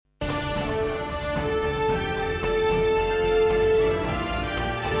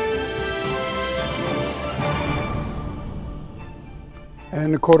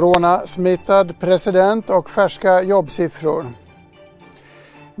En coronasmittad president och färska jobbsiffror.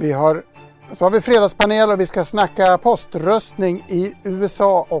 Så har vi fredagspanel och vi ska snacka poströstning i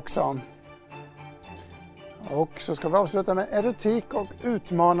USA också. Och så ska vi avsluta med erotik och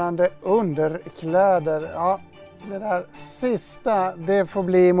utmanande underkläder. Ja, det där sista, det får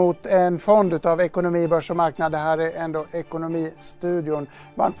bli mot en fond av ekonomi, börs och marknad. Det här är ändå Ekonomistudion.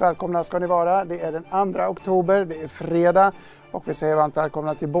 Varmt välkomna ska ni vara. Det är den 2 oktober, det är fredag. Och vi säger varmt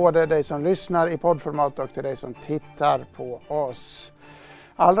välkomna till både dig som lyssnar i poddformat och till dig som tittar på oss.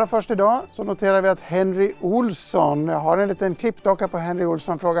 Allra först idag så noterar vi att Henry Olsson, jag har en liten klippdocka på Henry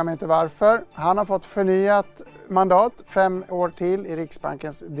Olsson, frågar mig inte varför. Han har fått förnyat mandat 5 år till i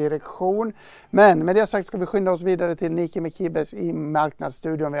Riksbankens direktion. Men med det sagt ska vi skynda oss vidare till Nike Mekibes i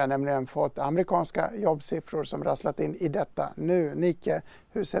Marknadsstudion. Vi har nämligen fått amerikanska jobbsiffror som rasslat in i detta nu. Nike,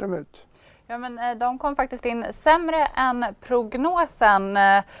 hur ser de ut? Ja, men de kom faktiskt in sämre än prognosen.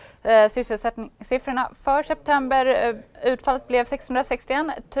 Sysselsättningssiffrorna för september, utfallet blev 661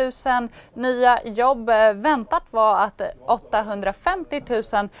 000 nya jobb. Väntat var att 850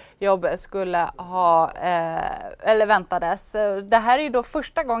 000 jobb skulle ha, eller väntades. Det här är ju då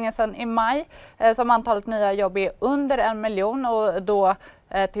första gången sedan i maj som antalet nya jobb är under 1 miljon och då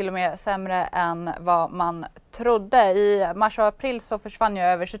till och med sämre än vad man trodde. I mars och april så försvann ju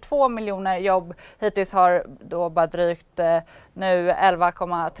över 22 miljoner jobb. Hittills har då bara drygt nu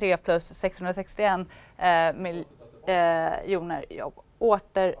 11,3 plus 661 miljoner jobb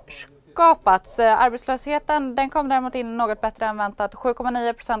återskapats. Arbetslösheten den kom däremot in något bättre än väntat.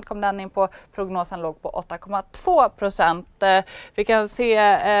 7,9% kom den in på. Prognosen låg på 8,2%. Vi kan se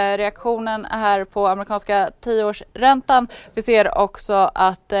reaktionen här på amerikanska 10-årsräntan. Vi ser också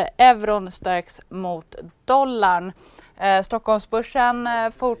att euron stärks mot dollarn. Stockholmsbörsen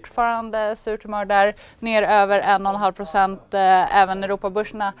fortfarande surt humör där, ner över 1,5%. Även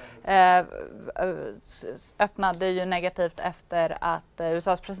Europabörserna öppnade ju negativt efter att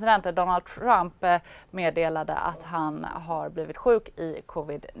USAs president Donald Trump meddelade att han har blivit sjuk i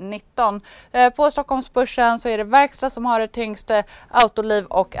covid-19. På Stockholmsbörsen så är det verkstad som har det tyngst. Autoliv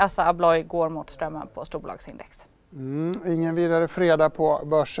och Assa Abloy går mot strömmen på storbolagsindex. Ingen vidare fredag på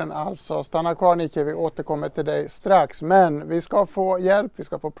börsen alltså. Stanna kvar Nike, vi återkommer till dig strax. Men vi ska få hjälp, vi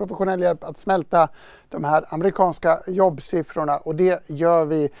ska få professionell hjälp att smälta de här amerikanska jobbsiffrorna. Och det gör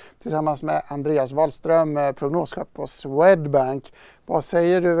vi tillsammans med Andreas Wahlström, prognoschef på Swedbank. Vad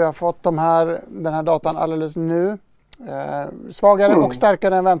säger du? Vi har fått den här datan alldeles nu. Svagare och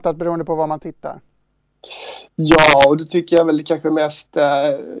starkare än väntat beroende på vad man tittar. Ja, och det tycker jag väl kanske mest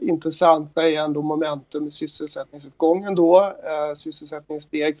intressanta är ändå momentum i sysselsättningsuppgången då. Sysselsättningen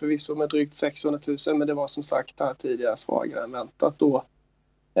steg förvisso med drygt 600 000, men det var som sagt här tidigare svagare än väntat då.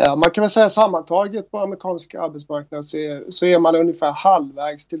 Man kan väl säga sammantaget på amerikanska arbetsmarknaden så är man ungefär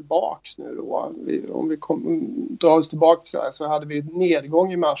halvvägs tillbaks nu då. Om vi drar oss tillbaka så hade vi en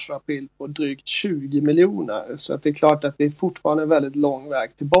nedgång i mars och april på drygt 20 miljoner. Så att det är klart att det är fortfarande en väldigt lång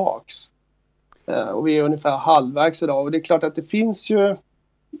väg tillbaks. Och vi är ungefär halvvägs idag. Och det är klart att det finns ju,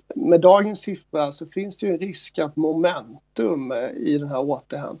 med dagens siffra så finns det ju en risk att momentum i den här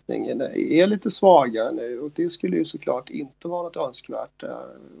återhämtningen är lite svagare nu. Och det skulle ju såklart inte vara något önskvärt,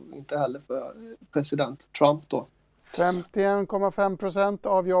 inte heller för president Trump då. 51,5%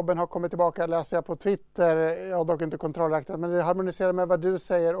 av jobben har kommit tillbaka, läser jag på Twitter. Jag har dock inte kontrollräknat, men det harmoniserar med vad du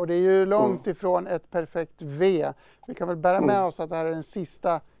säger. Och det är ju långt ifrån ett perfekt V. Vi kan väl bära med oss att det här är den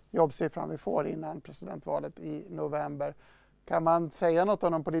sista jobbsiffran vi får innan presidentvalet i november. Kan man säga något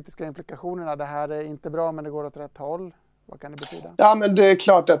om de politiska implikationerna? Det här är inte bra men det går åt rätt håll. Vad kan det betyda? Ja, men det är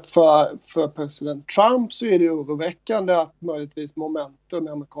klart att för president Trump så är det oroväckande att möjligtvis momentum i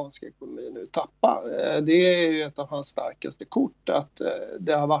amerikanska ekonomin nu tappar. Det är ju ett av hans starkaste kort att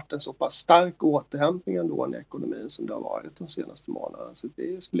det har varit en så pass stark återhämtning ändå i ekonomin som det har varit de senaste månaderna. Så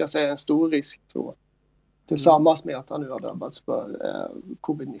det skulle jag säga är en stor risk då. Tillsammans med att han nu har drabbats för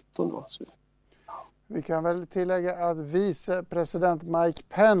covid-19 då. Vi kan väl tillägga att vicepresident Mike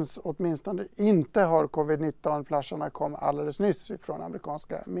Pence åtminstone inte har covid-19. Flasharna kom alldeles nyss från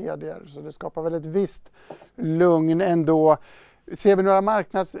amerikanska medier. Så det skapar väl ett visst lugn ändå. Ser vi några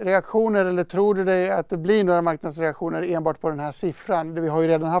marknadsreaktioner eller tror du dig att det blir några marknadsreaktioner enbart på den här siffran? Vi har ju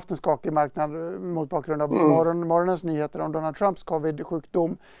redan haft en skakig marknad mot bakgrund av morgonens nyheter om Donald Trumps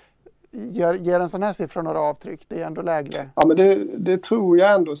covid-sjukdom. Ger en sån här siffra några avtryck? Det är ändå lägre. Ja, men det tror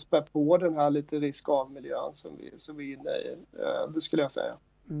jag ändå spär på den här lite riskavmiljön som vi är inne i. Det skulle jag säga.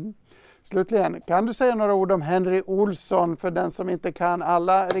 Slutligen, kan du säga några ord om Henry Olsson för den som inte kan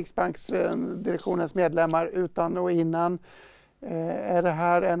alla Riksbanksdirektionens medlemmar utan och innan? Är det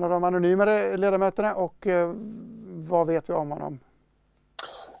här en av de anonymare ledamöterna och vad vet vi om honom?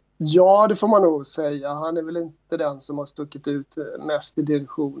 Ja, det får man nog säga. Han är väl inte den som har stuckit ut mest i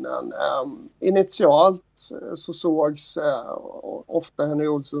direktionen. Initialt så sågs ofta Henry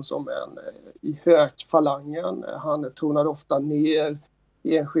Olson som en i högfalangen. Han tonade ofta ner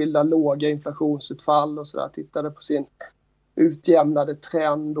enskilda låga inflationsutfall och sådär. Tittade på sin utjämnade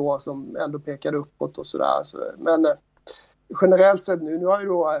trend då som ändå pekade uppåt och sådär. Men generellt sett nu har ju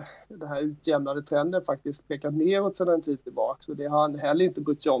då den här utjämnade trenden faktiskt pekat neråt sedan en tid tillbaka. Så det har han heller inte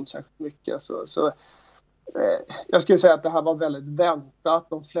brytt sig om särskilt mycket. Jag skulle säga att det här var väldigt väntat.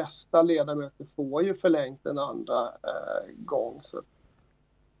 De flesta ledamöter får ju förlängt en andra gång. Så.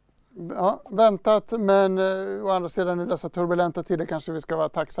 Ja, väntat, men å andra sidan i dessa turbulenta tider kanske vi ska vara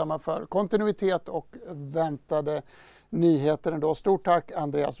tacksamma för kontinuitet och väntade nyheter ändå. Stort tack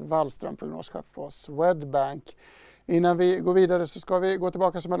Andreas Wallström, prognoschef på Swedbank. Innan vi går vidare så ska vi gå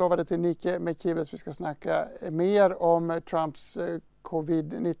tillbaka som jag lovade till Nike Mekibes. Vi ska snacka mer om Trumps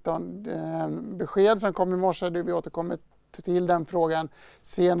covid-19-besked som kom i morse. Vi återkommer till den frågan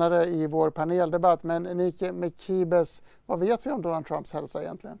senare i vår paneldebatt. Men Nike Mekibes, vad vet vi om Donald Trumps hälsa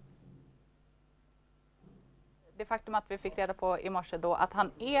egentligen? Det faktum att vi fick reda på i morse då att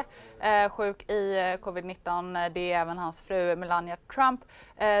han är sjuk i covid-19, det är även hans fru Melania Trump,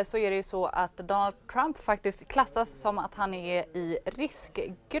 så är det ju så att Donald Trump faktiskt klassas som att han är i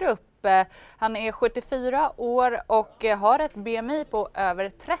riskgrupp. Han är 74 år och har ett BMI på över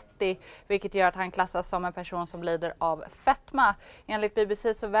 30, vilket gör att han klassas som en person som lider av fetma. Enligt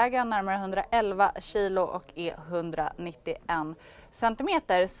BBC så väger han närmare 111 kilo och är 191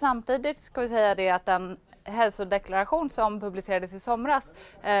 centimeter. Samtidigt ska vi säga det att den hälsodeklaration som publicerades i somras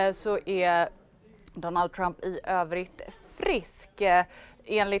så är Donald Trump i övrigt frisk.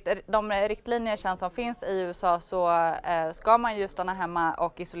 Enligt de riktlinjer som finns i USA så ska man ju stanna hemma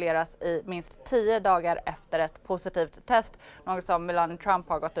och isoleras i minst 10 dagar efter ett positivt test. Något som Melania Trump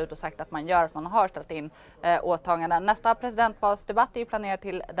har gått ut och sagt att man gör, att man har ställt in åtaganden. Nästa presidentvalsdebatt är planerad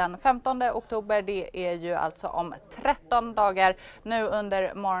till den 15 oktober. Det är ju alltså om 13 dagar. Nu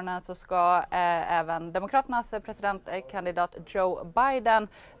under morgonen så ska även Demokraternas presidentkandidat Joe Biden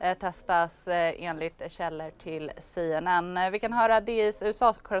testas enligt källor till CNN. Vi kan höra DIs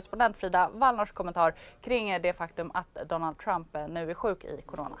USA-korrespondent Frida Wallnors kommentar kring det faktum att Donald Trump nu är sjuk i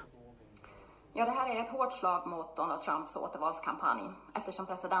corona. Ja, det här är ett hårt slag mot Donald Trumps återvalskampanj eftersom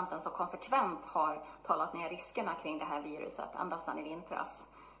presidenten så konsekvent har talat ner riskerna kring det här viruset ända sedan i vintras.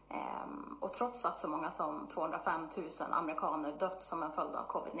 Och trots att så många som 205 000 amerikaner dött som en följd av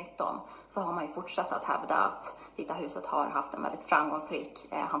covid-19 så har man ju fortsatt att hävda att Vita huset har haft en väldigt framgångsrik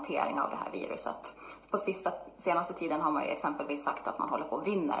hantering av det här viruset. På senaste tiden har man ju exempelvis sagt att man håller på att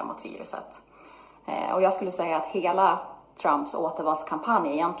vinna mot viruset. Och jag skulle säga att hela Trumps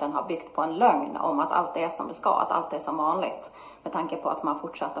återvalskampanj egentligen har byggt på en lögn om att allt är som det ska, att allt är som vanligt. Med tanke på att man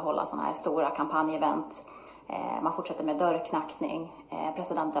fortsätter hålla sådana här stora kampanjevent. Man fortsätter med dörrknackning,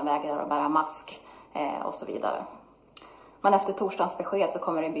 presidenten vägrar att bära mask och så vidare. Men efter torsdagens besked så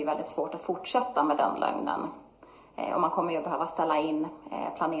kommer det bli väldigt svårt att fortsätta med den lögnen. Och man kommer ju behöva ställa in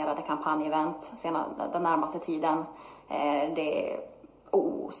planerade kampanjevent den närmaste tiden. Det är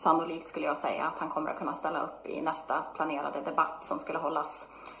osannolikt skulle jag säga att han kommer att kunna ställa upp i nästa planerade debatt som skulle hållas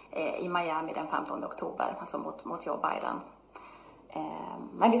i Miami den 15 oktober, alltså mot Joe Biden.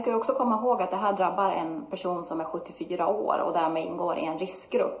 Men vi ska ju också komma ihåg att det här drabbar en person som är 74 år och därmed ingår i en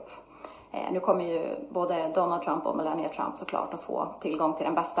riskgrupp. Nu kommer ju både Donald Trump och Melania Trump såklart att få tillgång till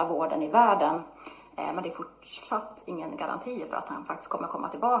den bästa vården i världen. Men det är fortsatt ingen garanti för att han faktiskt kommer komma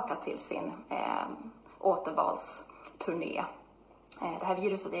tillbaka till sin återvalsturné. Det här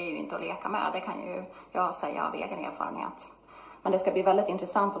viruset är ju inte att leka med, det kan ju jag säga av egen erfarenhet. Men det ska bli väldigt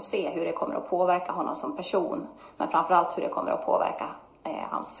intressant att se hur det kommer att påverka honom som person. Men framförallt hur det kommer att påverka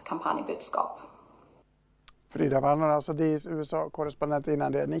hans kampanjbudskap. Frida Wallnor, alltså DIs USA-korrespondent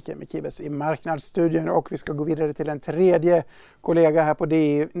innan det Nike Mekibes i Marknadsstudion. Och vi ska gå vidare till en tredje kollega här på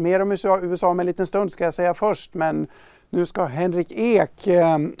DI. Mer om USA om en liten stund ska jag säga först. Men nu ska Henrik Ek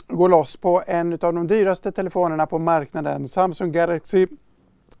gå loss på en av de dyraste telefonerna på marknaden. Samsung Galaxy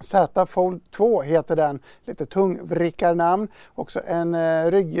Z Fold 2 heter den, lite tungvrickarnamn. Också en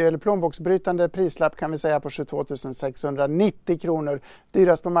eller plånboksbrytande prislapp kan vi säga på 22 690 kronor.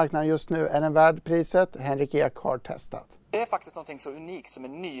 Dyrast på marknaden just nu, är den värd priset? Henrik Ek har testat. Det är faktiskt något så unikt som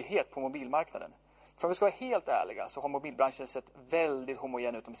en nyhet på mobilmarknaden. För om vi ska vara helt ärliga så har mobilbranschen sett väldigt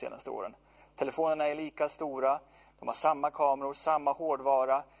homogen ut de senaste åren. Telefonerna är lika stora, de har samma kameror, samma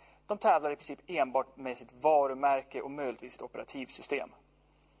hårdvara. De tävlar i princip enbart med sitt varumärke och möjligtvis sitt operativsystem.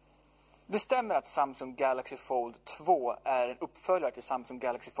 Det stämmer att Samsung Galaxy Fold 2 är en uppföljare till Samsung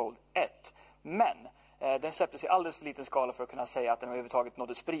Galaxy Fold 1. Men Den släpptes i alldeles för liten skala för att kunna säga att den överhuvudtaget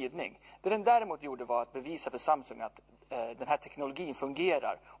nådde spridning. Det den däremot gjorde var att bevisa för Samsung att den här teknologin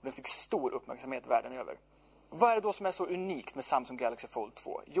fungerar och den fick stor uppmärksamhet världen över. Vad är det då som är så unikt med Samsung Galaxy Fold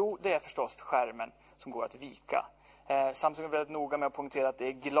 2? Jo, det är förstås skärmen som går att vika. Samsung är väldigt noga med att poängtera att det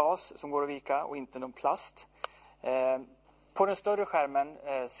är glas som går att vika och inte någon plast. På den större skärmen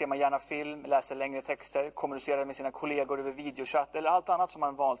ser man gärna film, läser längre texter, kommunicerar med sina kollegor över videochatt eller allt annat som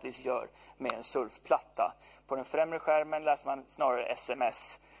man vanligtvis gör med en surfplatta. På den främre skärmen läser man snarare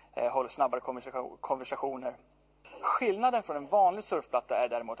sms, håller snabbare konversationer. Skillnaden från en vanlig surfplatta är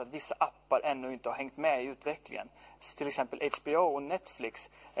däremot att vissa appar ännu inte har hängt med i utvecklingen. Till exempel HBO och Netflix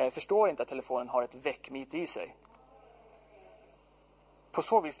förstår inte att telefonen har ett väckmit i sig. På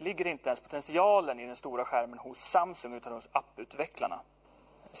så vis ligger inte ens potentialen i den stora skärmen hos Samsung utan hos apputvecklarna.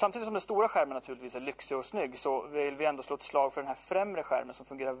 Samtidigt som den stora skärmen naturligtvis är lyxig och snygg så vill vi ändå slå ett slag för den här främre skärmen som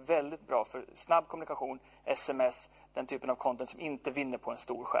fungerar väldigt bra för snabb kommunikation, sms, den typen av content som inte vinner på en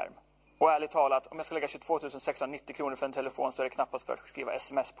stor skärm. Och ärligt talat, om jag ska lägga 22 690 kronor för en telefon så är det knappast för att skriva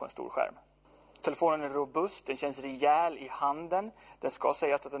sms på en stor skärm. Telefonen är robust, den känns rejäl i handen. Den ska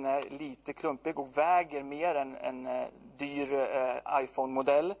sägas att den är lite klumpig och väger mer än en dyr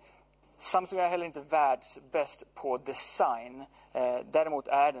iPhone-modell. Samsung är heller inte världsbäst på design. Däremot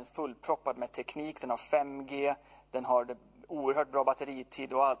är den fullproppad med teknik. Den har 5G, den har oerhört bra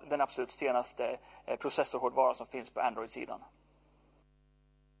batteritid och den absolut senaste processorhårdvara som finns på Android-sidan.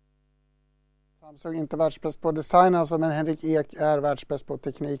 Samsung är inte världsbäst på design alltså, men Henrik Ek är världsbäst på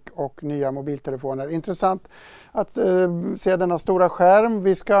teknik och nya mobiltelefoner. Intressant att se denna stora skärm.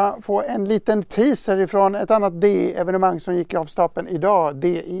 Vi ska få en liten teaser ifrån ett annat DI-evenemang som gick av stapeln idag.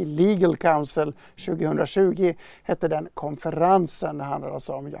 DI Legal Council 2020 hette den konferensen. Det handlar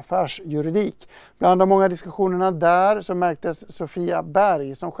alltså om affärsjuridik. Bland de många diskussionerna där så märktes Sofia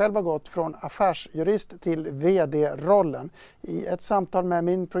Berg som själv har gått från affärsjurist till vd-rollen. I ett samtal med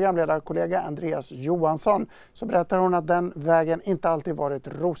min programledarkollega Andreas Johansson så berättar hon att den vägen inte alltid varit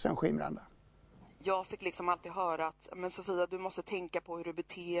rosenskimrande. Jag fick liksom alltid höra att men Sofia, du måste tänka på hur du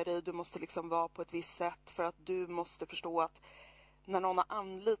beter dig, du måste liksom vara på ett visst sätt för att du måste förstå att när någon har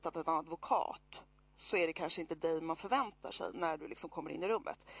anlitat en advokat så är det kanske inte dig man förväntar sig när du liksom kommer in i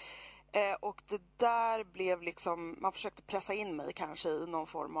rummet. Och det där blev liksom, man försökte pressa in mig kanske i någon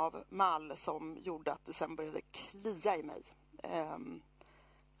form av mall som gjorde att det sen började klia i mig.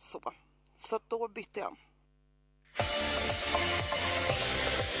 Så då bytte jag.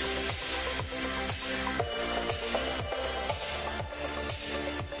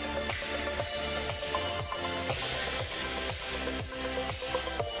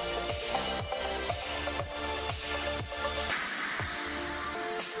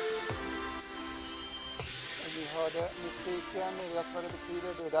 Vi hörde musiken, ni vet vad det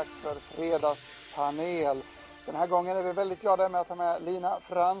betyder. Det är dags för fredagspanel. Den här gången är vi väldigt glada med att ha med Lina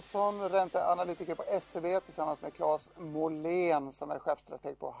Fransson, ränteanalytiker på SEB tillsammans med Claes Molén som är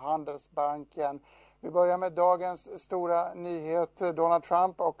chefstrateg på Handelsbanken. Vi börjar med dagens stora nyhet. Donald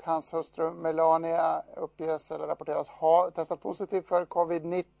Trump och hans hustru Melania uppges eller rapporteras ha testat positivt för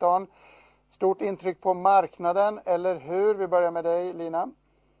covid-19. Stort intryck på marknaden, eller hur? Vi börjar med dig, Lina.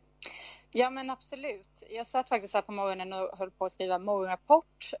 Ja, men absolut. Jag satt faktiskt här på morgonen och höll på att skriva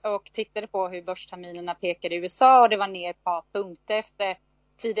morgonrapport och tittade på hur börsterminerna pekade i USA och det var ner ett par punkter efter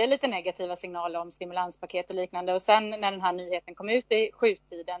tidigare lite negativa signaler om stimulanspaket och liknande. Och sen när den här nyheten kom ut i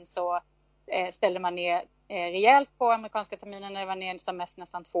sjutiden så ställde man ner rejält på amerikanska terminen. Det var ner som mest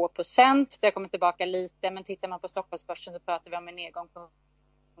nästan 2%. Det har kommit tillbaka lite, men tittar man på Stockholmsbörsen så pratar vi om en nedgång på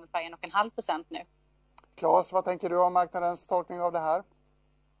ungefär 1,5% nu. Claes, vad tänker du om marknadens tolkning av det här?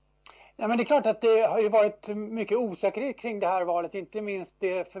 Ja, men det är klart att det har ju varit mycket osäkerhet kring det här valet, inte minst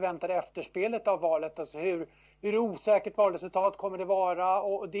det förväntade efterspelet av valet. Alltså hur osäkert valresultat kommer det vara,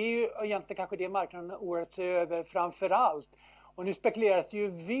 och det är ju egentligen kanske det marknaden oroat sig över framför allt. Och nu spekuleras det ju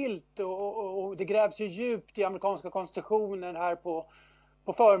vilt och det grävs ju djupt i amerikanska konstitutionen här på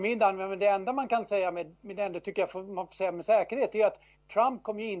förmiddagen. Men det enda man kan säga med det ändå tycker jag man får säga med säkerhet är att Trump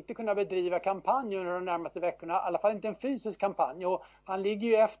kommer ju inte kunna bedriva kampanj under de närmaste veckorna, i alla fall inte en fysisk kampanj. Och han ligger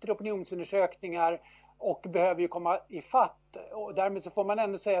ju efter opinionsundersökningar och behöver ju komma i fatt. Och därmed så får man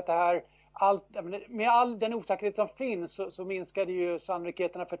ändå säga att det här, med all den osäkerhet som finns så minskar det ju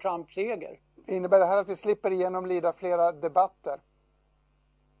sannolikheterna för Trumps seger. Innebär det här att vi slipper genomlida flera debatter?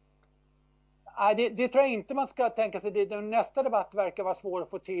 Nej, det tror jag inte man ska tänka sig. Nästa debatt verkar vara svår att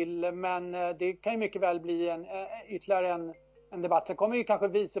få till, men det kan ju mycket väl bli ytterligare en debatt. Sen kommer ju kanske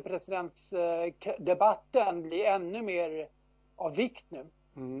vicepresidentsdebatten bli ännu mer av vikt nu.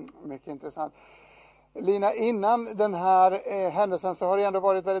 Mycket intressant. Lina, innan den här händelsen så har det ändå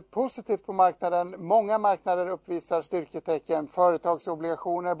varit väldigt positivt på marknaden. Många marknader uppvisar styrketecken.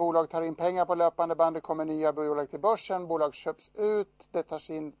 Företagsobligationer, bolag tar in pengar på löpande band, det kommer nya bolag till börsen, bolag köps ut, det tas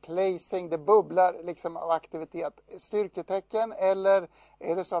in placing, det bubblar liksom av aktivitet. Styrketecken, eller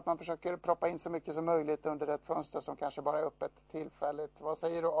är det så att man försöker proppa in så mycket som möjligt under ett fönster som kanske bara är öppet tillfälligt? Vad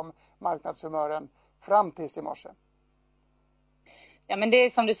säger du om marknadshumören fram tills i morse? Ja, men det är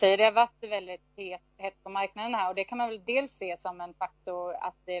som du säger, det har varit väldigt hett på marknaden här, och det kan man väl dels se som en faktor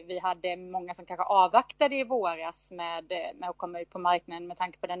att vi hade många som kanske avvaktade i våras med att komma ut på marknaden med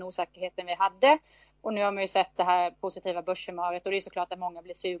tanke på den osäkerheten vi hade. Och nu har man ju sett det här positiva börshumöret, och det är såklart att många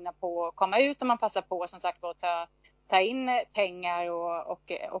blir sugna på att komma ut, och man passar på som sagt att ta in pengar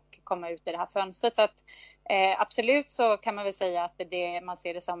och komma ut i det här fönstret. Så att absolut så kan man väl säga att man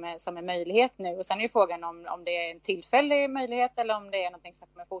ser det som en möjlighet nu. Och sen är ju frågan om det är en tillfällig möjlighet eller om det är någonting som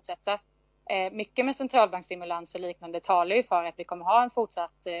kommer fortsätta. Mycket med centralbankstimulans och liknande talar ju för att vi kommer ha en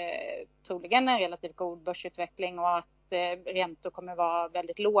fortsatt, troligen en relativt god börsutveckling, och att räntor kommer vara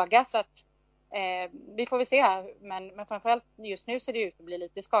väldigt låga. Så att vi får väl se här, men framförallt just nu ser det ut att bli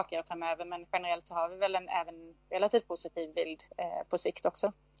lite skakigare framöver, men generellt så har vi väl även relativt positiv bild på sikt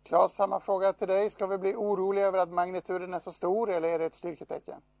också. Claes, samma fråga till dig. Ska vi bli oroliga över att magnituden är så stor, eller är det ett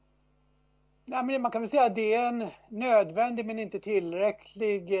styrketecken? Nej, men man kan väl säga att det är en nödvändig men inte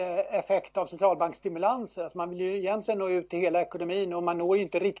tillräcklig effekt av centralbanksstimulanser. Alltså man vill ju egentligen nå ut till hela ekonomin, och man når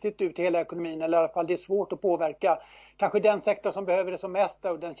inte riktigt ut till hela ekonomin, eller i alla fall det är svårt att påverka. Kanske den sektor som behöver det som mest,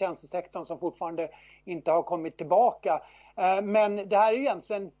 och den tjänstesektorn som fortfarande inte har kommit tillbaka. Men det här är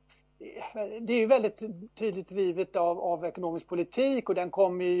egentligen, det är ju väldigt tydligt drivet av ekonomisk politik, och den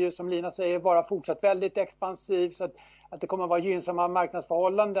kommer ju, som Lina säger, vara fortsatt väldigt expansiv, så att det kommer att vara gynnsamma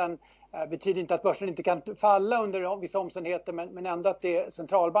marknadsförhållanden. Betyder inte att börsen inte kan falla under vissa omständigheter, men ändå att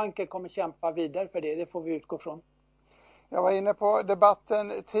centralbanker kommer kämpa vidare för det får vi utgå från. Jag var inne på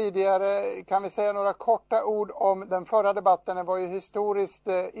debatten tidigare. Kan vi säga några korta ord om den förra debatten? Den var ju historiskt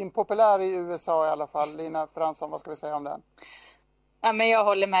impopulär i USA i alla fall. Lina Fransson, vad ska vi säga om den? Ja, men jag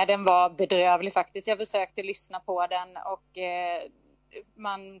håller med, den var bedrövlig faktiskt. Jag försökte lyssna på den, och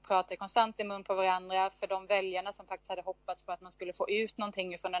man pratade konstant i mun på varandra. För de väljarna som faktiskt hade hoppats på att man skulle få ut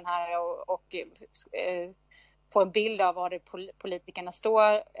någonting från den här och få en bild av var det politikerna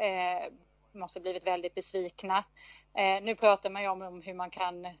står, måste ha blivit väldigt besvikna. Nu pratar man ju om hur man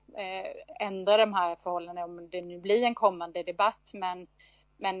kan ändra de här förhållandena om det nu blir en kommande debatt,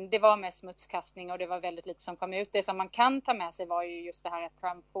 men det var med smutskastning och det var väldigt lite som kom ut. Det som man kan ta med sig var ju just det här att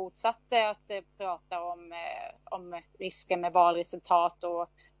Trump fortsatte att prata om risken med valresultat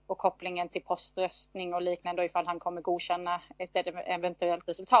och kopplingen till poströstning och liknande, ifall han kommer godkänna ett eventuellt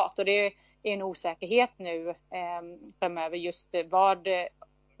resultat. Och det är en osäkerhet nu framöver just vad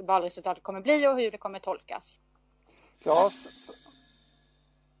valresultatet kommer bli och hur det kommer tolkas. Claes,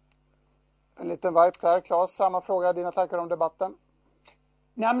 en liten vibe där. Claes, samma fråga, dina tankar om debatten?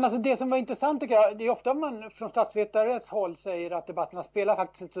 Nej, men alltså det som var intressant tycker jag, det är ofta man från statsvetares håll säger att debatterna spelar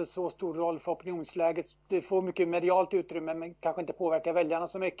faktiskt inte så stor roll för opinionsläget. Det får mycket medialt utrymme men kanske inte påverkar väljarna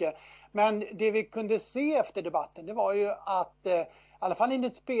så mycket. Men det vi kunde se efter debatten, det var ju att i alla fall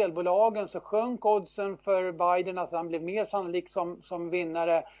enligt spelbolagen så sjönk oddsen för Biden, alltså han blev mer sannolik som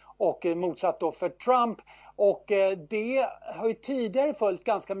vinnare, och motsatt då för Trump. Och det har ju tidigare följt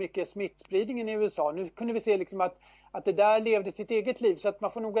ganska mycket smittspridningen i USA. Nu kunde vi se liksom att det där levde sitt eget liv, så att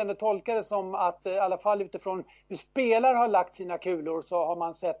man får nog ändå tolka det som att i alla fall utifrån hur spelare har lagt sina kulor så har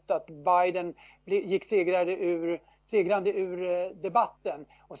man sett att Biden gick segrande ur debatten.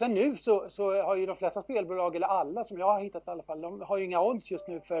 Och sen nu så har ju de flesta spelbolag, eller alla som jag har hittat i alla fall, de har ju inga odds just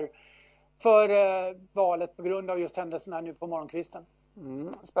nu för valet på grund av just händelserna nu på morgonkvisten.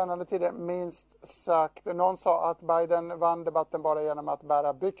 Spännande tider, minst sagt. Någon sa att Biden vann debatten bara genom att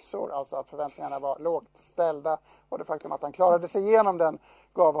bära byxor, alltså att förväntningarna var lågt ställda, och det faktum att han klarade sig igenom den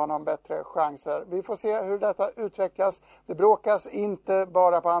gav honom bättre chanser. Vi får se hur detta utvecklas. Det bråkas inte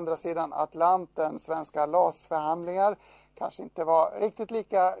bara på andra sidan Atlanten. Svenska LAS-förhandlingar kanske inte var riktigt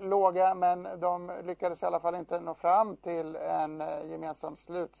lika låga, men de lyckades i alla fall inte nå fram till en gemensam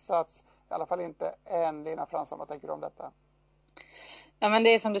slutsats. I alla fall inte än. Lina Fransson, vad tänker du om detta? Ja, men det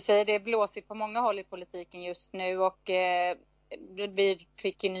är som du säger, det är blåsigt på många håll i politiken just nu, och vi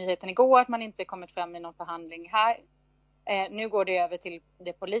fick ju nyheten igår att man inte kommit fram i någon förhandling här. Nu går det över till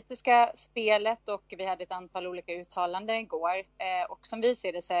det politiska spelet, och vi hade ett antal olika uttalanden igår. Och som vi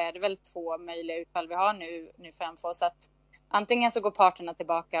ser det så är det väl 2 möjliga utfall vi har nu framför oss. Att antingen så går parterna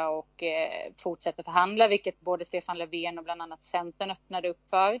tillbaka och fortsätter förhandla, vilket både Stefan Löfven och bland annat Centern öppnade upp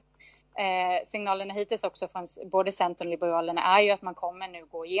för. Signalerna hittills också från både Centern och Liberalerna är ju att man kommer nu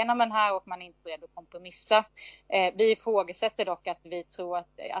gå igenom den här och man är inte beredd att kompromissa. Vi ifrågasätter dock att vi tror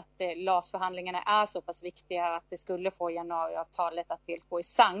att LAS-förhandlingarna är så pass viktiga att det skulle få januariavtalet att helt gå i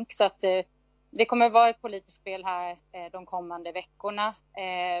sank. Så att det kommer att vara ett politiskt spel här de kommande veckorna.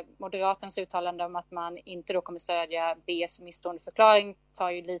 Moderaternas uttalande om att man inte då kommer stödja B:s misstroendeförklaring tar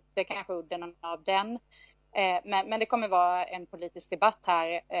ju lite kanske udden av den. Men det kommer vara en politisk debatt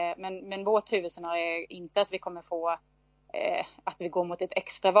här. Men vårt huvudscenario är inte att vi kommer få att vi går mot ett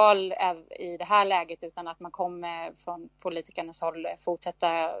extraval i det här läget, utan att man kommer från politikernas håll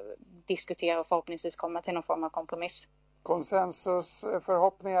fortsätta diskutera och förhoppningsvis komma till någon form av kompromiss.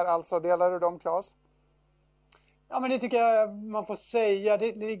 Konsensusförhoppningar alltså, delar du dem, Claes? Ja, men det tycker jag man får säga.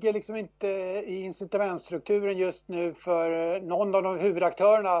 Det ligger liksom inte i incitamentstrukturen just nu för någon av de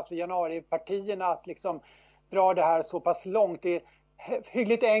huvudaktörerna, alltså januaripartierna, att liksom dra det här så pass långt. Det är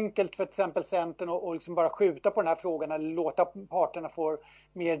hyggligt enkelt för till exempel Centern att liksom bara skjuta på den här frågan eller låta parterna få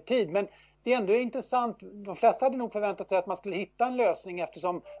mer tid. Men det är ändå intressant. De flesta hade nog förväntat sig att man skulle hitta en lösning,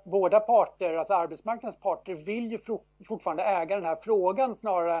 eftersom båda parter, alltså arbetsmarknadens parter, vill ju fortfarande äga den här frågan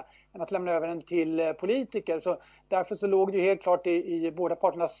snarare än att lämna över den till politiker. Så därför så låg det ju helt klart i båda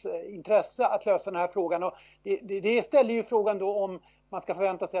parternas intresse att lösa den här frågan. Och det ställer ju frågan då om man ska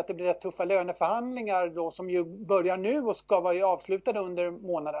förvänta sig att det blir rätt tuffa löneförhandlingar då, som ju börjar nu och ska vara avslutade under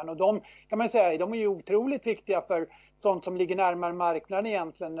månaden. Och de kan man säga, de är ju otroligt viktiga för sånt som ligger närmare marknaden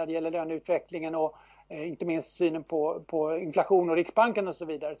egentligen när det gäller löneutvecklingen och inte minst synen på inflation och Riksbanken och så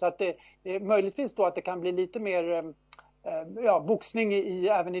vidare. Så att det är möjligtvis då att det kan bli lite mer boxning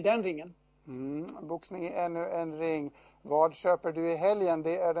även i den ringen. Boxning i ännu en ring. Vad köper du i helgen?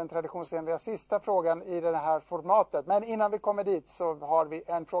 Det är den traditionsenliga sista frågan i det här formatet. Men innan vi kommer dit så har vi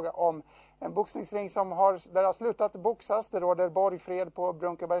en fråga om en boxningsring där det har slutat boxas. Det råder borgfred på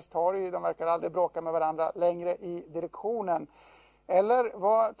Brunkebergs torg. De verkar aldrig bråka med varandra längre i direktionen. Eller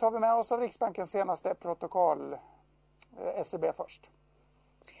vad tar vi med oss av Riksbankens senaste protokoll? SEB först.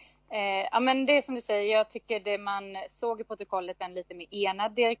 Ja, men det är som du säger, jag tycker det man såg i protokollet en lite mer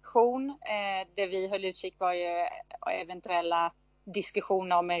enad direktion. Det vi höll utkik var ju eventuella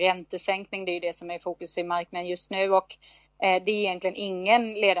diskussioner om en räntesänkning. Det är ju det som är i fokus i marknaden just nu, och det är egentligen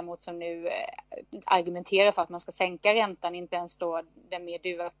ingen ledamot som nu argumenterar för att man ska sänka räntan, inte ens då den mer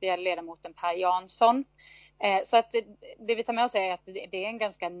duvaktiga ledamoten Per Jansson. Så att det vi tar med oss är att det är en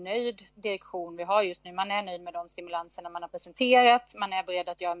ganska nöjd direktion vi har just nu. Man är nöjd med de stimulanserna man har presenterat. Man är beredd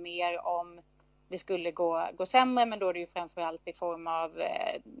att göra mer om det skulle gå sämre, men då är det ju framförallt i form av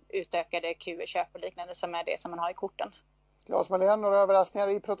utökade QE-köp och liknande som är det som man har i korten. Claes Malén, några överraskningar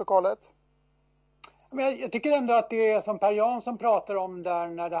i protokollet? Men jag tycker ändå att det är som Per Jansson pratar om där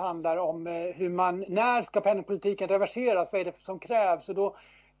när det handlar om när ska penningpolitiken reverseras, vad är det som krävs, och då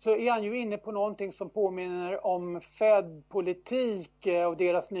så är han ju inne på någonting som påminner om Fed-politik och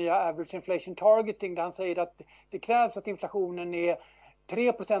deras nya average inflation targeting, där han säger att det krävs att inflationen är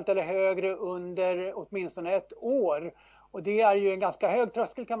 3% eller högre under åtminstone ett år. Och det är ju en ganska hög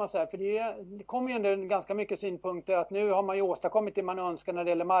tröskel kan man säga, för det kommer ju ändå ganska mycket synpunkter att nu har man ju åstadkommit det man önskar när det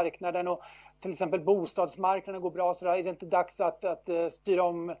gäller marknaden, och till exempel bostadsmarknaden går bra, så där är det inte dags att styra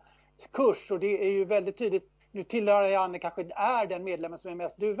om kurs, och det är ju väldigt tydligt. Nu tillhör Janne kanske är den medlemmen som är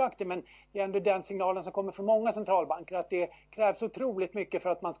mest duvaktig, men det är ändå den signalen som kommer från många centralbanker, att det krävs otroligt mycket för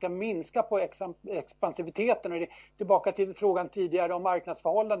att man ska minska på expansiviteten. Och det är tillbaka till frågan tidigare om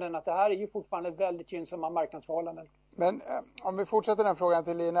marknadsförhållanden, att det här är ju fortfarande väldigt gynnsamma marknadsförhållanden. Men om vi fortsätter den frågan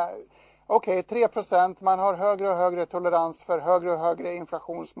till Lina. Okej, 3%, man har högre och högre tolerans för högre och högre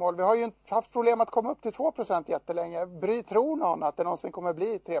inflationsmål. Vi har ju inte haft problem att komma upp till 2% jättelänge. Tror någon att det någonsin kommer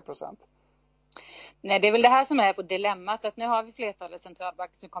bli 3%? Nej, det är väl det här som är på dilemmat, att nu har vi flertalet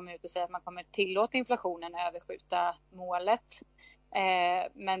centralbanker som kommer ut och säger att man kommer tillåta inflationen överskjuta målet.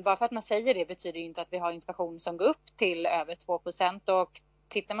 Men bara för att man säger det betyder ju inte att vi har inflation som går upp till över 2%, och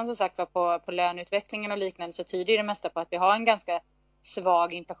tittar man som sagt på löneutvecklingen och liknande så tyder det mesta på att vi har en ganska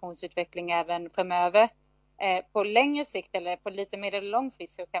svag inflationsutveckling även framöver. På längre sikt eller på lite mer lång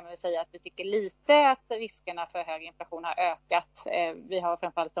frist så kan man väl säga att vi tycker lite att riskerna för hög inflation har ökat. Vi har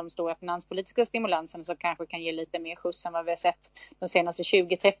framförallt de stora finanspolitiska stimulanserna som kanske kan ge lite mer skjuts än vad vi har sett de senaste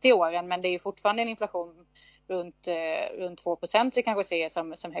 20-30 åren. Men det är ju fortfarande en inflation runt 2% vi kanske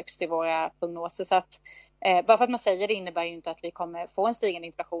ser som högst i våra prognoser. Så att bara för att man säger det innebär ju inte att vi kommer få en stigande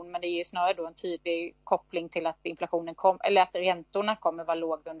inflation, men det är ju snarare då en tydlig koppling till att inflationen eller att räntorna kommer vara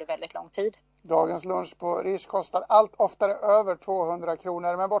låga under väldigt lång tid. Dagens lunch på Rish kostar allt oftare över 200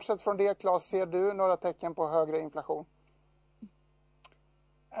 kronor. Men bortsett från det, Claes, ser du några tecken på högre inflation?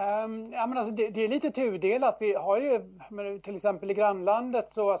 Ja, men alltså det är lite tudelat. Vi har ju till exempel i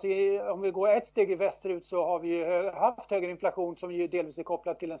grannlandet, så alltså om vi går ett steg västerut så har vi ju haft högre inflation som ju delvis är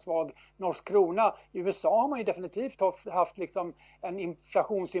kopplat till en svag norsk krona. I USA har man ju definitivt haft liksom en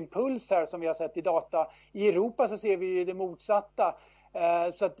inflationsimpuls här som vi har sett i data. I Europa så ser vi ju det motsatta.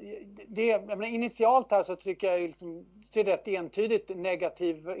 Så att jag menar, initialt här så tycker jag liksom, det är rätt entydigt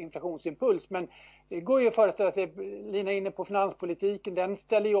negativ inflationsimpuls, men det går ju att föreställa sig, Lina inne på finanspolitiken, den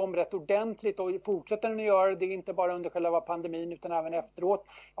ställer ju om rätt ordentligt och fortsätter den att göra det inte bara under själva pandemin utan även efteråt.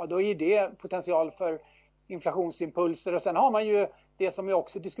 Ja, då är det potential för inflationsimpulser. Och sen har man ju det som ju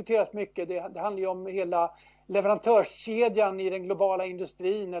också diskuteras mycket, det handlar ju om hela leverantörskedjan i den globala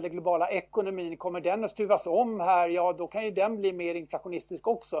industrin eller globala ekonomin. Kommer den att stuvas om här, ja då kan ju den bli mer inflationistisk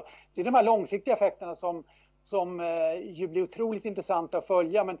också. Det är de här långsiktiga effekterna som ju blir otroligt intressant att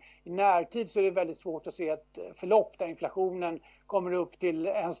följa, men i närtid så är det väldigt svårt att se ett förlopp där inflationen kommer upp till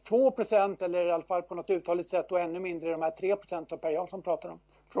ens 2% eller i alla fall på något uthålligt sätt och ännu mindre de här 3% per år som pratar om.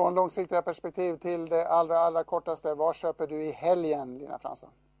 Från långsiktiga perspektiv till det allra kortaste, vad köper du i helgen, Lina Fransson?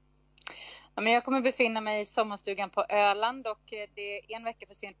 Ja, men jag kommer befinna mig i sommarstugan på Öland och det är en vecka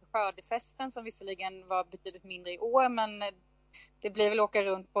för sent på skördefesten som visserligen var betydligt mindre i år, men det blir väl åka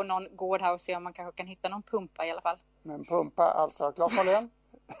runt på någon gård här och se om man kanske kan hitta någon pumpa i alla fall. Men pumpa alltså, Claes Mollén,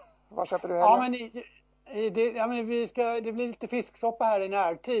 vad köper du helgen? Det blir lite fisksoppa här i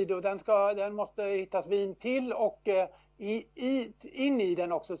närtid och den måste hittas vin till och in i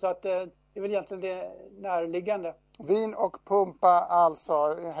den också, så att det är väl egentligen det närliggande. Vin och pumpa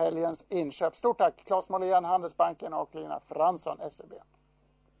alltså helgens inköp. Stort tack Claes Mollén, Handelsbanken och Lina Fransson, SEB.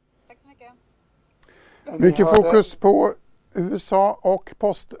 Tack så mycket. Mycket fokus på USA och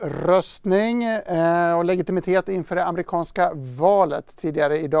poströstning och legitimitet inför det amerikanska valet.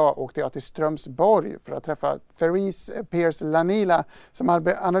 Tidigare idag åkte jag till Strömsborg för att träffa Therese Pierce Lanila som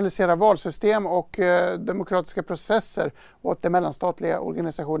analyserar valsystem och demokratiska processer åt den mellanstatliga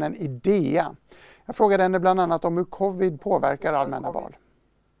organisationen IDEA. Jag frågade henne bland annat om hur covid påverkar allmänna val.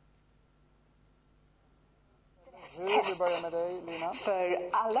 Test för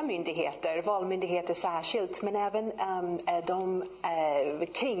alla myndigheter, valmyndigheter särskilt, men även de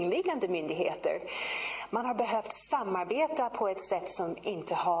kringliggande myndigheter. Man har behövt samarbeta på ett sätt som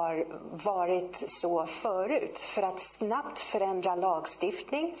inte har varit så förut för att snabbt förändra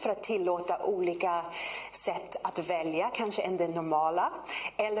lagstiftning, för att tillåta olika sätt att välja, kanske än det normala,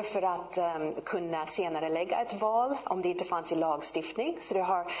 eller för att kunna senare lägga ett val om det inte fanns i lagstiftning.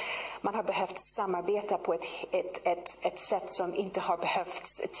 Så man har behövt samarbeta på ett sätt som inte har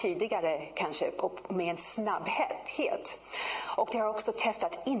behövts tidigare, kanske med en snabbhet. Och det har också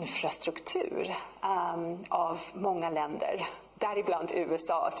testat infrastruktur av många länder. Däribland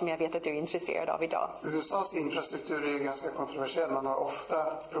USA, som jag vet att du är intresserad av idag. USAs infrastruktur är ju ganska kontroversiell. Man har ofta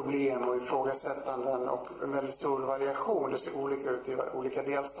problem och ifrågasättanden och en väldigt stor variation. Det ser olika ut i olika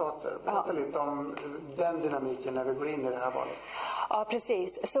delstater. Berätta lite om den dynamiken när vi går in i det här valet. Ja,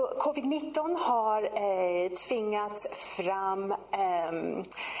 precis. Så covid-19 har tvingat fram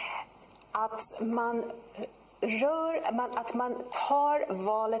att man tar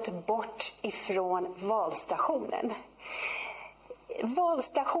valet bort ifrån valstationen.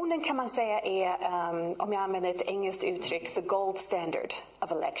 Valstationen kan man säga är, om jag använder ett engelskt uttryck, the gold standard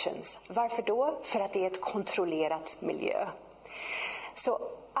of elections. Varför då? För att det är ett kontrollerat miljö. Så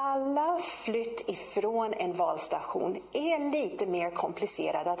alla flytt ifrån en valstation är lite mer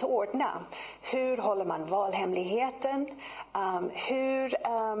komplicerade att ordna. Hur håller man valhemligheten? Hur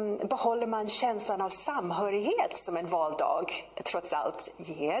behåller man känslan av samhörighet som en valdag trots allt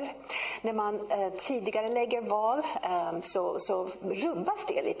ger? När man tidigare lägger val så rubbas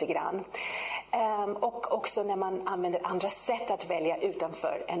det lite grann. Och också när man använder andra sätt att välja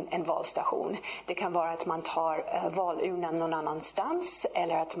utanför en valstation. Det kan vara att man tar valurnan någon annanstans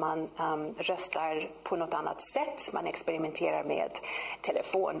eller att man röstar på något annat sätt. Man experimenterar med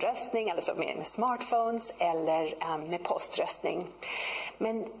telefonröstning, alltså med smartphones eller med poströstning.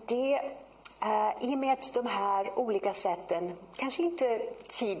 Men i och med att de här olika sätten, kanske inte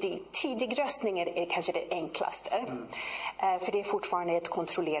tidig röstning är kanske det enklaste. För det är fortfarande ett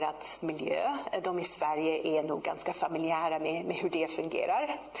kontrollerat miljö. De i Sverige är nog ganska familjära med hur det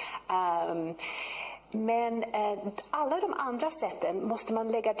fungerar. Men alla de andra sätten måste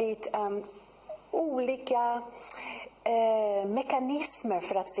man lägga dit olika mekanismer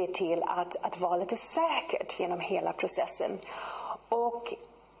för att se till att valet är säkert genom hela processen. Och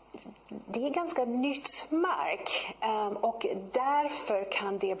det är ganska nytt mark och därför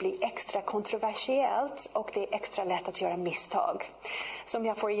kan det bli extra kontroversiellt och det är extra lätt att göra misstag. Så om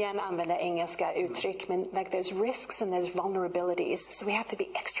jag får igen använda engelska uttryck, men like there's risks and there's vulnerabilities, so we have to be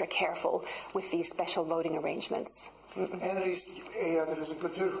extra careful with these special voting arrangements. En risk är att det är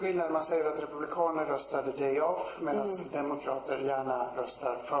kulturskillnad. Man säger att republikaner röstar day off medan demokrater gärna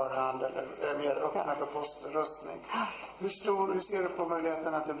röstar förhand eller är mer öppna för poströstning. Hur ser du på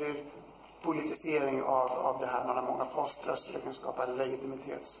möjligheten att det blir politisering av det här? Man har många poströster och kan skapa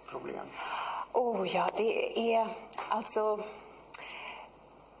legitimitetsproblem. Ja, det är alltså...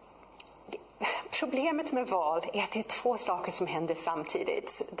 Problemet med val är att det är två saker som händer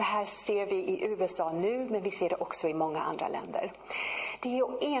samtidigt. Det här ser vi i USA nu, men vi ser det också i många andra länder. Det är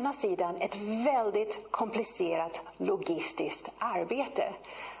å ena sidan ett väldigt komplicerat logistiskt arbete.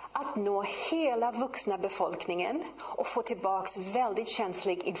 Att nå hela vuxna befolkningen och få tillbaks väldigt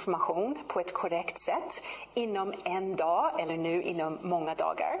känslig information på ett korrekt sätt inom en dag eller nu inom många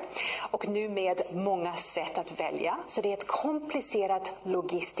dagar. Och nu med många sätt att välja. Så det är ett komplicerat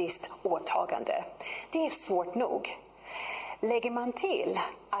logistiskt åtagande. Det är svårt nog. Lägger man till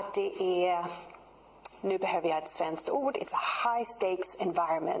att det är... Nu behöver jag ett svenskt ord. It's a high stakes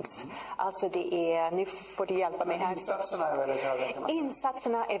environment. Alltså det är, nu får du hjälpa mig här. Insatserna är väldigt höga, kan man säga.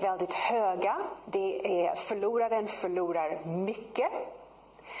 Insatserna är väldigt höga. Det är förloraren förlorar mycket.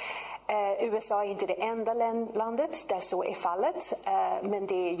 USA är inte det enda landet där så är fallet. Men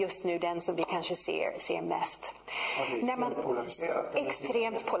det är just nu den som vi kanske ser mest.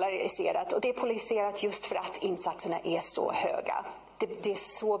 Extremt polariserat. Och det är polariserat just för att insatserna är så höga. Det är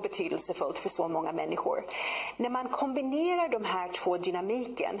så betydelsefullt för så många människor. När man kombinerar de här två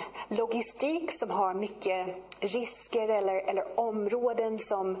dynamiken, logistik som har mycket risker eller områden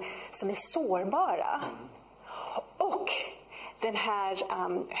som är sårbara, och den här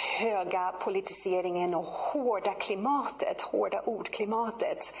höga politiseringen och hårda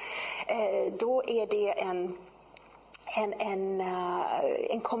ordklimatet, då är det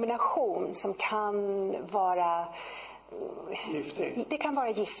en kombination som kan vara giftig. Det kan vara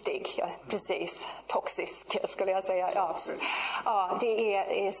giftig, ja, precis. Toxisk skulle jag säga. Ja, det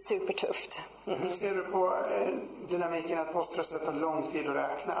är supertufft. Hur ser du på dynamiken att poströster tar lång tid att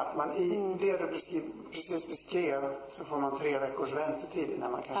räkna? Att man i det du precis beskrev så får man 3 veckors väntetid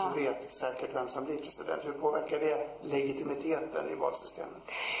innan man kanske vet säkert vem som blir president. Hur påverkar det legitimiteten i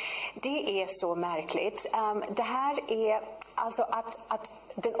valsystemet? Det är så märkligt. Det här är alltså att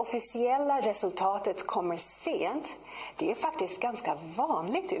det officiella resultatet kommer sent. Det är faktiskt ganska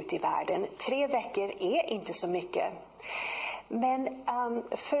vanligt ute i världen. 3 veckor är inte så mycket. Men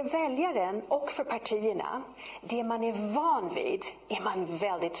för väljaren och för partierna, det man är van vid är man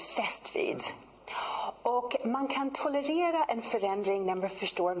väldigt fäst vid. Och man kan tolerera en förändring när man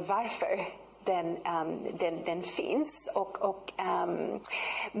förstår varför den finns.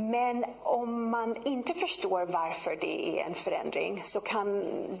 Men om man inte förstår varför det är en förändring så kan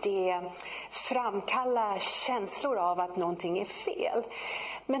det framkalla känslor av att någonting är fel.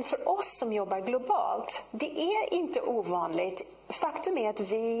 Men för oss som jobbar globalt, det är inte ovanligt. Faktum är att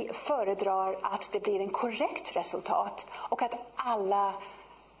vi föredrar att det blir en korrekt resultat och att alla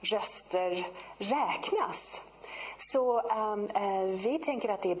röster räknas. Så vi tänker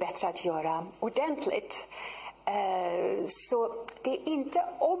att det är bättre att göra ordentligt. Så det är inte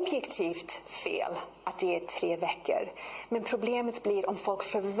objektivt fel att det är 3 veckor. Men problemet blir om folk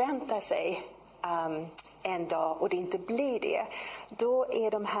förväntar sig en dag och det inte blir det. Då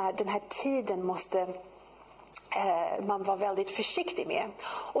är den här tiden måste man vara väldigt försiktig med.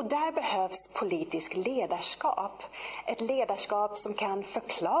 Och där behövs politisk ledarskap. Ett ledarskap som kan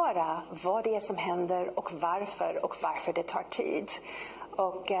förklara vad det är som händer och varför det tar tid.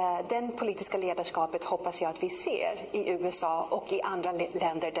 Och den politiska ledarskapet hoppas jag att vi ser i USA och i andra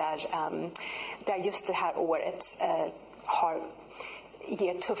länder där just det här året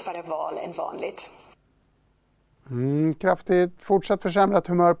ger tuffare val än vanligt. Kraftigt fortsatt försämrat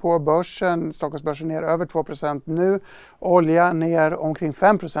humör på börsen. Stockholmsbörsen ner över 2% nu. Olja ner omkring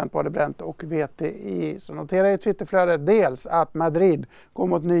 5%, både Brent och VTI. Så noterar i Twitterflödet dels att Madrid går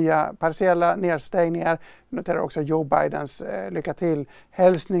mot nya partiella nedstängningar. Noterar också Joe Bidens lycka till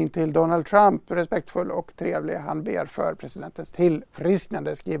hälsning till Donald Trump, respektfull och trevlig. Han ber för presidentens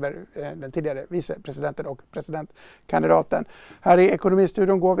tillfrisknande, skriver den tidigare vicepresidenten och presidentkandidaten. Här i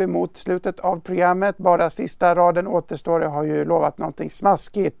Ekonomistudion går vi mot slutet av programmet. Bara sista raden återstår. Jag har ju lovat någonting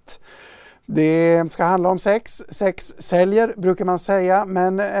smaskigt. Det ska handla om sex. Sex säljer brukar man säga,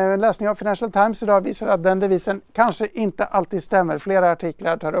 men en läsning av Financial Times idag visar att den devisen kanske inte alltid stämmer. Flera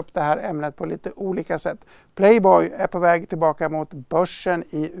artiklar tar upp det här ämnet på lite olika sätt. Playboy är på väg tillbaka mot börsen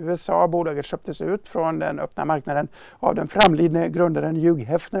i USA. Bolaget köptes ut från den öppna marknaden av den framlidne grundaren Hugh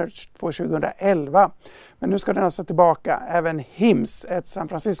Hefner 2011. Men nu ska den alltså tillbaka. Även Hims, ett San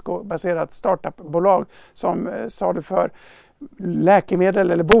Francisco-baserat startupbolag som sålde för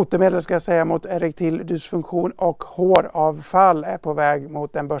läkemedel eller botemedel ska jag säga mot erektil dysfunktion och håravfall, är på väg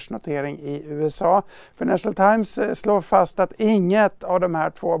mot en börsnotering i USA. Financial Times slår fast att inget av de här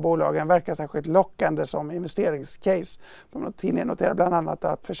två bolagen verkar särskilt lockande som investeringscase. Tidningen noterar bland annat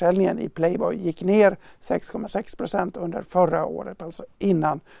att försäljningen i Playboy gick ner 6,6% under förra året, alltså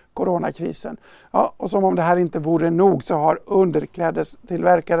innan coronakrisen. Ja, och som om det här inte vore nog så har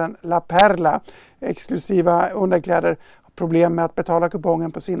underklädestillverkaren La Perla, exklusiva underkläder, problem med att betala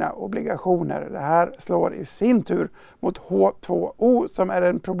kupongen på sina obligationer. Det här slår i sin tur mot H2O som är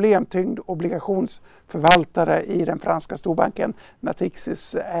en problemtyngd obligationsförvaltare i den franska storbanken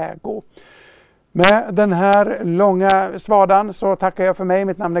Natixis ägo. Med den här långa svadan så tackar jag för mig.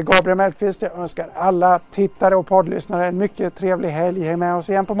 Mitt namn är Gabriel Mellqvist. Jag önskar alla tittare och poddlyssnare en mycket trevlig helg. Häng med oss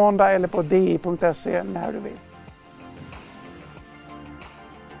igen på måndag eller på di.se när du vill.